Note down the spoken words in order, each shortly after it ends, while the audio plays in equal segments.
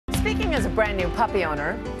Speaking as a brand new puppy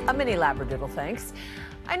owner, a mini Labradoodle thanks,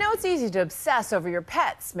 I know it's easy to obsess over your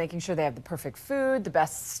pets, making sure they have the perfect food, the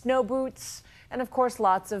best snow boots, and of course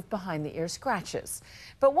lots of behind-the-ear scratches.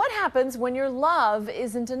 But what happens when your love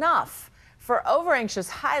isn't enough? For over-anxious,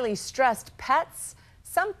 highly stressed pets,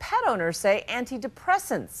 some pet owners say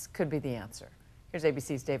antidepressants could be the answer. Here's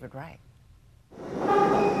ABC's David Wright.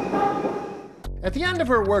 At the end of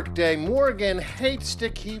her workday, Morgan hates to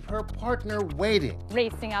keep her partner waiting.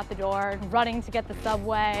 Racing out the door, running to get the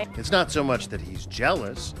subway. It's not so much that he's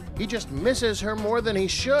jealous, he just misses her more than he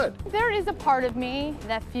should. There is a part of me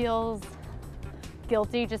that feels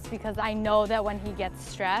guilty just because I know that when he gets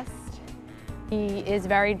stressed, he is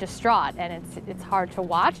very distraught and it's hard to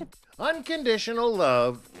watch. Unconditional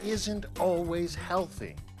love isn't always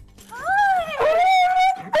healthy.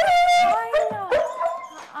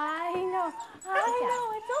 I know, it's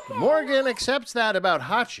okay. Morgan accepts that about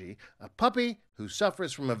Hachi, a puppy who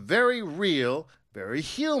suffers from a very real, very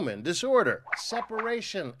human disorder,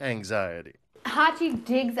 separation anxiety. Hachi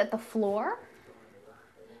digs at the floor,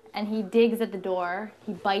 and he digs at the door.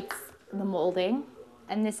 He bites the molding,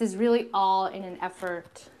 and this is really all in an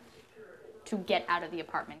effort to get out of the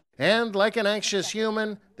apartment. And like an anxious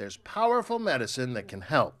human, there's powerful medicine that can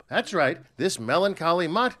help. That's right, this melancholy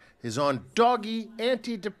mutt is on doggy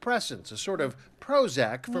antidepressants, a sort of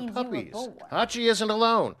Prozac for puppies. Hachi isn't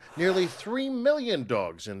alone. Nearly 3 million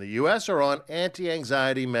dogs in the U.S. are on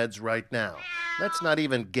anti-anxiety meds right now. Let's not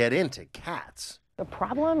even get into cats. The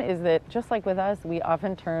problem is that, just like with us, we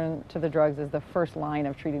often turn to the drugs as the first line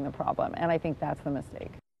of treating the problem, and I think that's the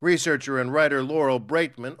mistake. Researcher and writer Laurel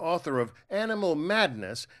Braitman, author of Animal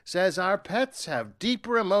Madness, says our pets have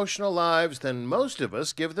deeper emotional lives than most of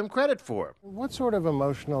us give them credit for. What sort of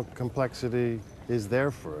emotional complexity is there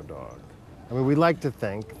for a dog? I mean, we like to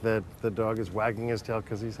think that the dog is wagging his tail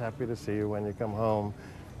because he's happy to see you when you come home,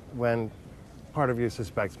 when part of you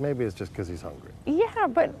suspects maybe it's just because he's hungry. Yeah,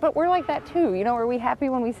 but we're like that too. You know, are we happy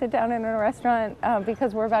when we sit down in a restaurant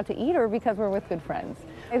because we're about to eat or because we're with good friends?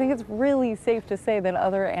 I think it's really safe to say that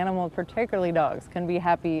other animals, particularly dogs, can be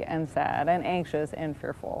happy and sad and anxious and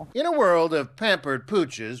fearful. In a world of pampered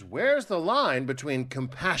pooches, where's the line between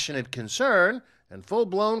compassionate concern and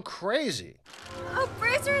full-blown crazy? Oh,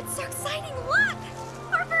 Bruiser, it's so exciting. Look!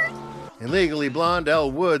 Harvard! In Legally Blonde,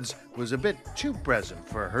 Elle Woods was a bit too present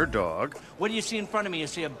for her dog. What do you see in front of me? You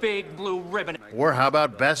see a big blue ribbon. Or how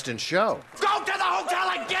about Best in Show? Go to the hotel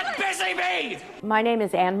and get busy, bee! My name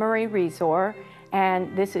is Anne-Marie Resor,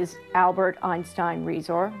 and this is Albert Einstein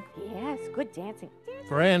Resor. Yes, good dancing.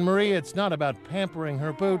 For Anne-Marie, it's not about pampering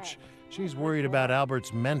her pooch. She's worried about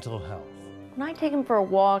Albert's mental health. When I take him for a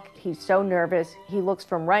walk, he's so nervous. He looks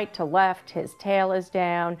from right to left. His tail is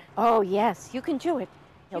down. Oh, yes, you can do it.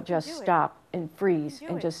 He'll just stop and freeze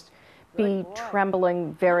and just be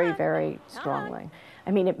trembling very, very strongly.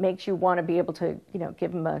 I mean, it makes you want to be able to,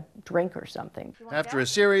 give him a drink or something. After a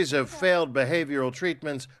series of failed behavioral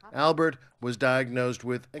treatments, Albert was diagnosed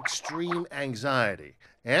with extreme anxiety,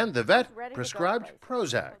 and the vet prescribed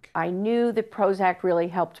Prozac. I knew that Prozac really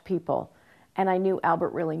helped people, and I knew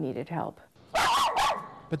Albert really needed help.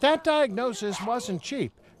 But that diagnosis wasn't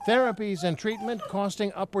cheap. Therapies and treatment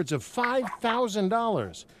costing upwards of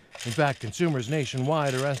 $5,000. In fact, consumers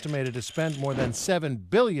nationwide are estimated to spend more than $7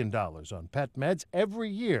 billion on pet meds every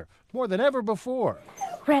year, more than ever before.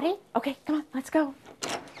 Ready? Okay, come on, let's go.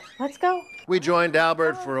 Let's go. We joined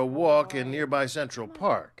Albert for a walk in nearby Central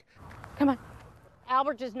Park. Come on.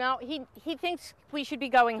 Albert just now, he thinks we should be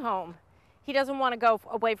going home. He doesn't want to go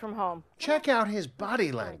away from home. Check out his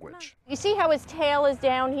body language. You see how his tail is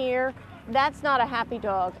down here? That's not a happy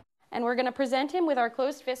dog. And we're going to present him with our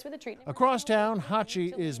closed fist with a treatment. Across town,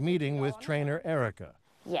 Hachi is meeting with trainer Erica.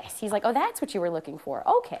 Yes, he's like, oh, that's what you were looking for.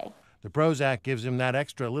 Okay. The Prozac gives him that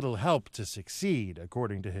extra little help to succeed,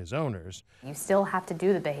 according to his owners. You still have to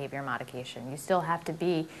do the behavior modification. You still have to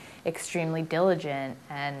be extremely diligent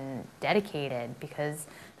and dedicated because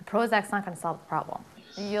the Prozac's not going to solve the problem.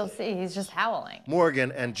 You'll see, he's just howling.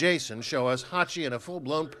 Morgan and Jason show us Hachi in a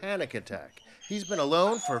full-blown panic attack. He's been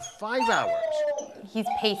alone for 5 hours. He's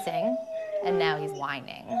pacing, and now he's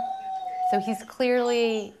whining. So he's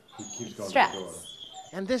clearly stressed.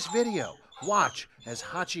 And this video, watch as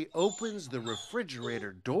Hachi opens the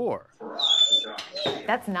refrigerator door.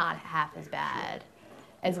 That's not half as bad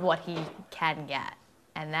as what he can get.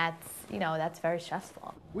 And that's very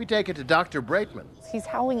stressful. We take it to Dr. Braitman. He's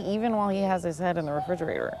howling even while he has his head in the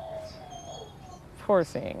refrigerator. Poor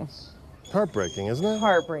thing. Heartbreaking, isn't it?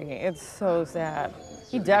 Heartbreaking. It's so sad.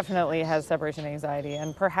 He definitely has separation anxiety,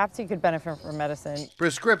 and perhaps he could benefit from medicine.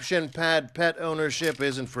 Prescription pad pet ownership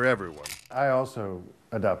isn't for everyone. I also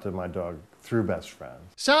adopted my dog through best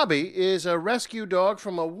friends. Sabi is a rescue dog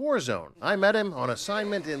from a war zone. I met him on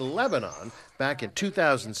assignment in Lebanon back in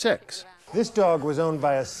 2006. This dog was owned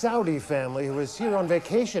by a Saudi family who was here on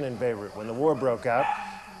vacation in Beirut when the war broke out.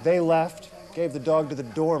 They left, gave the dog to the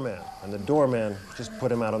doorman, and the doorman just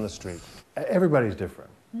put him out on the street. Everybody's different,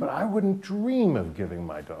 but I wouldn't dream of giving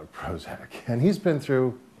my dog Prozac, and he's been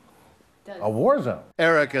through a war zone.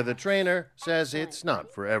 Erica, the trainer, says it's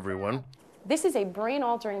not for everyone. This is a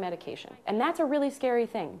brain-altering medication, and that's a really scary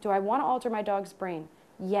thing. Do I want to alter my dog's brain?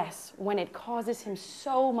 Yes, when it causes him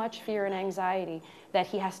so much fear and anxiety that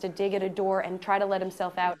he has to dig at a door and try to let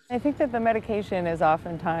himself out. I think that the medication is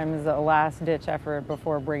oftentimes a last-ditch effort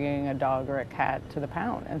before bringing a dog or a cat to the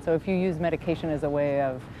pound. And so if you use medication as a way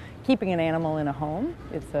of keeping an animal in a home,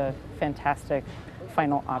 it's a fantastic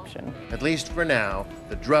final option. At least for now,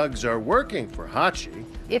 the drugs are working for Hachi.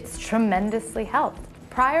 It's tremendously helped.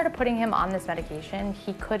 Prior to putting him on this medication,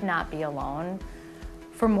 he could not be alone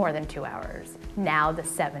for more than 2 hours. Now the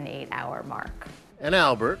 7-8 hour mark. And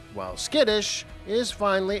Albert, while skittish, is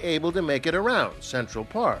finally able to make it around Central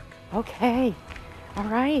Park. Okay, all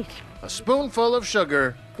right. A spoonful of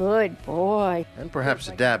sugar. Good boy. And perhaps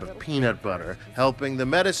a dab of peanut butter, helping the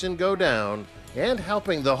medicine go down and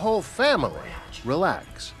helping the whole family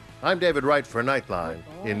relax. I'm David Wright for Nightline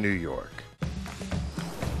in New York.